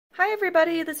Hi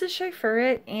everybody, this is Shay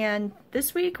Furret, and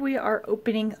this week we are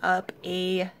opening up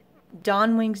a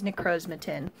Dawn Wings Necrozma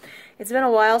tin. It's been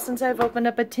a while since I've opened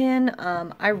up a tin.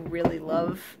 I really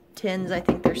love tins. I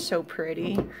think they're so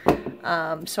pretty.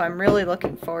 So I'm really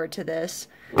looking forward to this.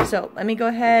 So let me go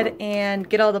ahead and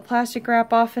get all the plastic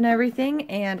wrap off and everything,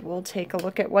 and we'll take a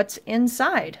look at what's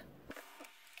inside.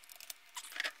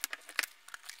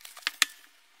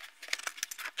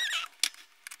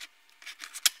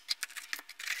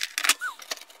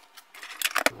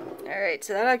 Alright,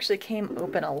 so that actually came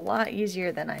open a lot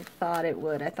easier than I thought it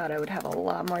would. I thought I would have a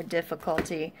lot more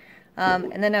difficulty.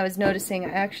 And then I was noticing I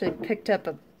actually picked up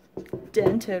a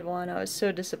dented one. I was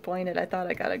so disappointed. I thought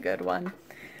I got a good one.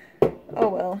 Oh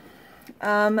well.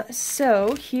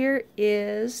 So here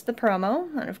is the promo,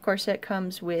 and of course it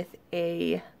comes with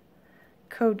a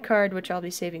code card, which I'll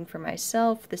be saving for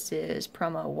myself. This is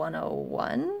promo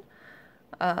 101.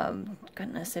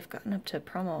 Goodness, they've gotten up to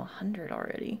promo 100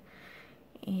 already.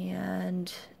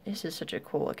 And this is such a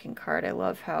cool looking card. I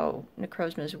love how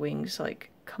Necrozma's wings like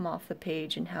come off the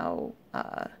page and how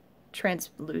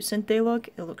translucent they look.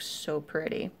 It looks so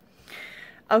pretty.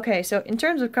 Okay, so in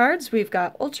terms of cards, we've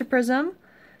got Ultra Prism,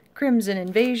 Crimson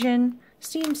Invasion,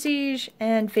 Steam Siege,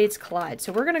 and Fates Collide.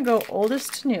 So we're gonna go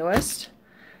oldest to newest,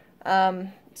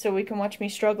 so we can watch me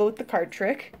struggle with the card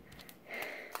trick.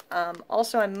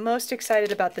 Also, I'm most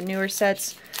excited about the newer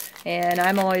sets. And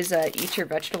I'm always a eat your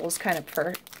vegetables kind of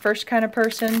first kind of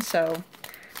person, so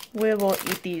we will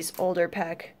eat these older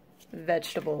pack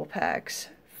vegetable packs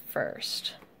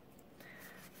first.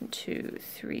 1, 2,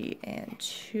 3, and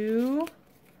 2.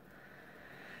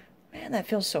 Man, that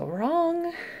feels so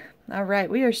wrong.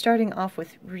 Alright, we are starting off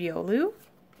with Riolu,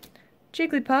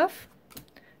 Jigglypuff,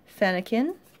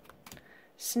 Fennekin,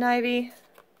 Snivy,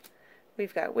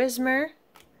 we've got Whismur,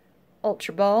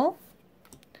 Ultra Ball,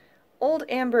 Old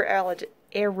Amber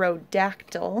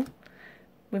Aerodactyl.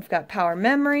 We've got Power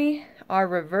Memory. Our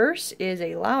reverse is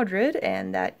a Loudred,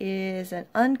 and that is an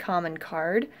uncommon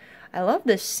card. I love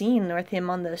this scene with him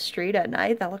on the street at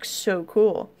night. That looks so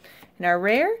cool. And our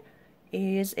rare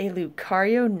is a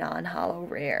Lucario non-holo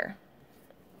rare.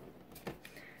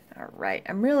 Alright,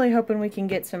 I'm really hoping we can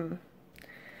get some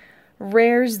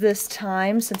rares this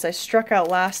time, since I struck out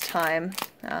last time.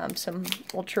 Some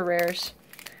ultra rares.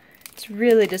 It's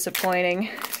really disappointing.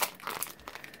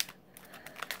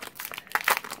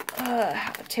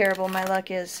 How terrible my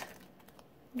luck is.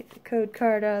 Get the code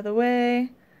card out of the way.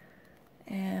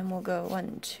 And we'll go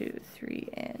 1, 2, 3,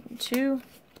 and 2.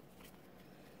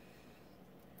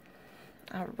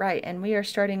 Alright, and we are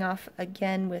starting off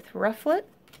again with Rufflet,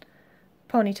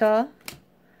 Ponyta,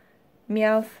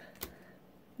 Meowth,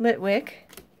 Litwick.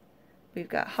 We've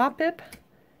got Hoppip,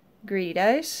 Greedy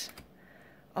Dice.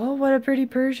 Oh, what a pretty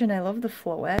Persian. I love the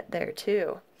floette there,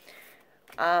 too.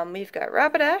 We've got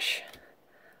Rapidash.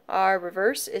 Our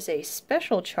reverse is a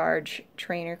Special Charge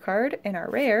Trainer card, and our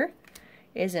rare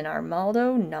is an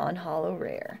Armaldo non-holo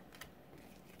rare.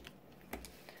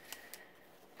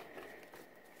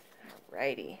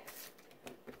 Alrighty.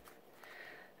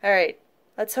 Alright,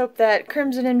 let's hope that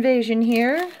Crimson Invasion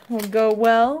here will go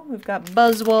well. We've got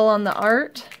Buzzwole on the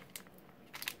art.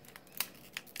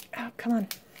 Oh, come on.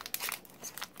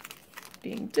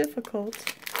 Being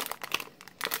difficult.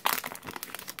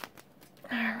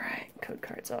 Alright, code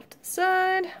cards off to the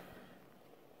side.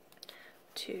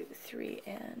 2, 3,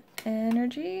 and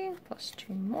energy. Plus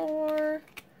 2 more.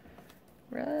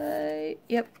 Right.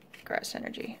 Yep, grass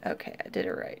energy. Okay, I did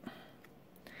it right.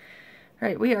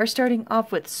 Alright, we are starting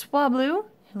off with Swablu.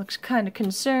 He looks kind of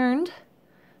concerned.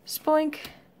 Spoink.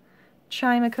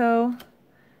 Chimico.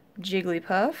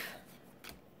 Jigglypuff.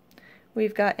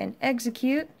 We've got an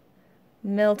Execute.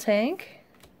 Miltank.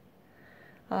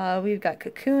 We've got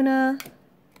Kakuna,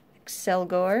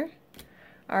 Excelgor.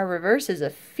 Our reverse is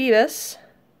a Phoebus.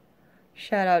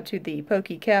 Shout out to the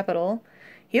Poke Capital.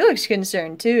 He looks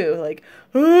concerned too, like,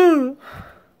 ooh.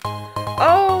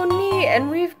 Oh, neat! And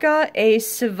we've got a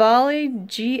Savali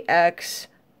GX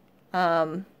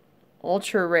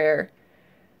Ultra Rare.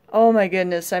 Oh my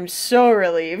goodness, I'm so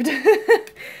relieved.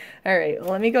 Alright,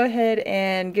 well, let me go ahead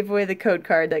and give away the code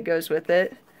card that goes with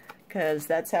it, because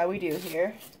that's how we do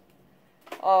here.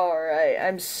 Alright,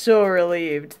 I'm so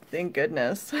relieved. Thank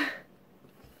goodness.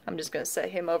 I'm just going to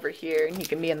set him over here, and he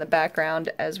can be in the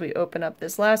background as we open up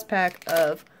this last pack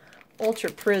of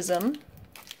Ultra Prism.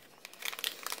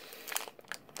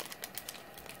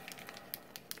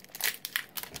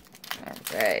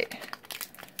 Alright.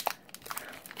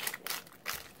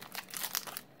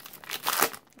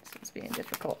 This one's being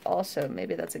difficult also.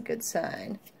 Maybe that's a good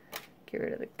sign. Get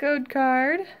rid of the code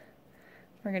card.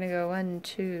 We're going to go 1,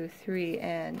 2, 3,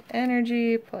 and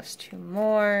energy, plus 2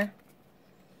 more.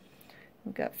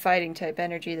 We've got fighting type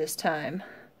energy this time.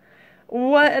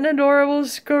 What an adorable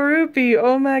Skorupi!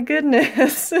 Oh my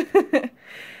goodness! And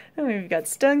we've got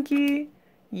Stunky,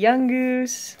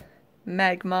 Yungoos,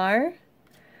 Magmar.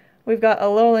 We've got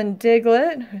Alolan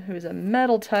Diglett, who's a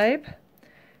metal type.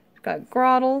 We've got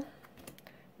Grotle,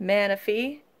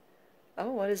 Manaphy.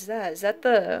 Oh, what is that? Is that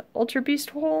the Ultra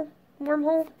Beast hole?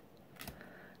 Wormhole?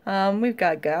 We've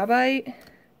got Gabite,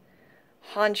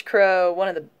 Honchkrow, one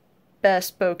of the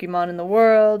best Pokemon in the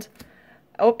world.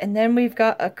 Oh, and then we've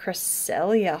got a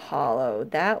Cresselia Holo.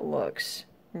 That looks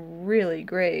really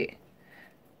great.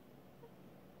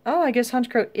 Oh, I guess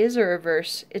Honchkrow is a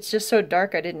reverse. It's just so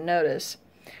dark I didn't notice.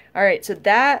 Alright, so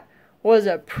that was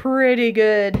a pretty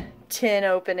good tin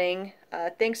opening.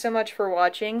 Thanks so much for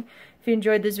watching. If you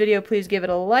enjoyed this video, please give it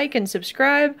a like and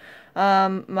subscribe.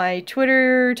 My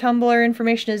Twitter, Tumblr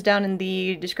information is down in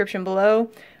the description below.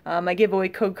 I give away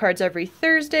code cards every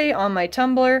Thursday on my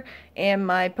Tumblr, and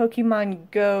my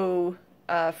Pokemon Go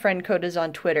friend code is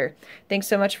on Twitter. Thanks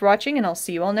so much for watching, and I'll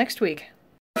see you all next week.